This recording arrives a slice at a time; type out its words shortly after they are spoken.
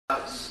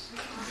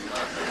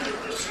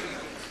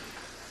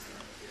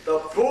The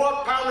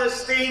poor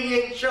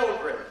Palestinian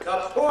children,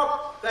 the poor,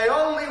 they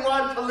only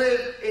want to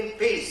live in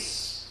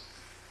peace.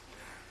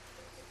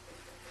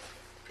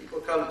 People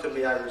come to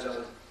me, I was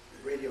on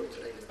radio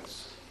today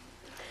with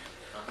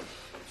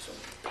some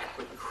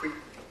backward creep.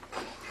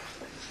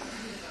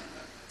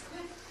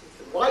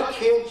 Why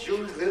can't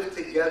Jews live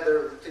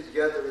together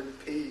in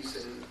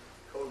peace and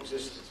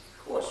coexistence?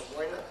 Of course,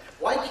 why not?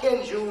 Why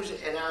can't Jews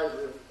and Arabs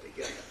live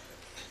together?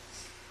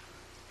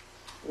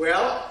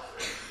 Well,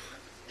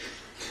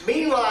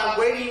 meanwhile, I'm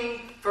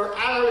waiting for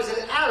Arabs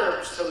and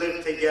Arabs to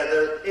live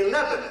together in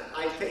Lebanon.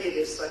 I tell you, it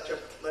is such a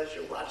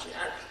pleasure watching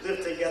Arabs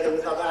live together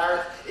with other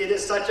Arabs. It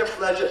is such a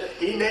pleasure.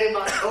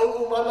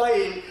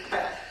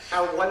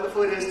 How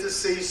wonderful it is to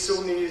see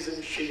Sunnis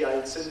and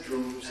Shiites and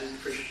Druze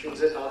and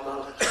Christians and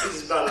Amala,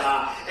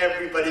 Hezbollah.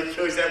 Everybody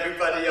kills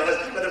everybody else.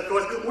 But of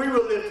course, we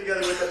will live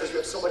together with them because we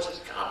have so much in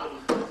common.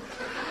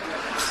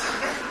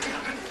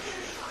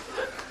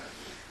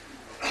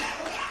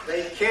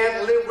 They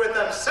can't live with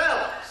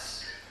themselves.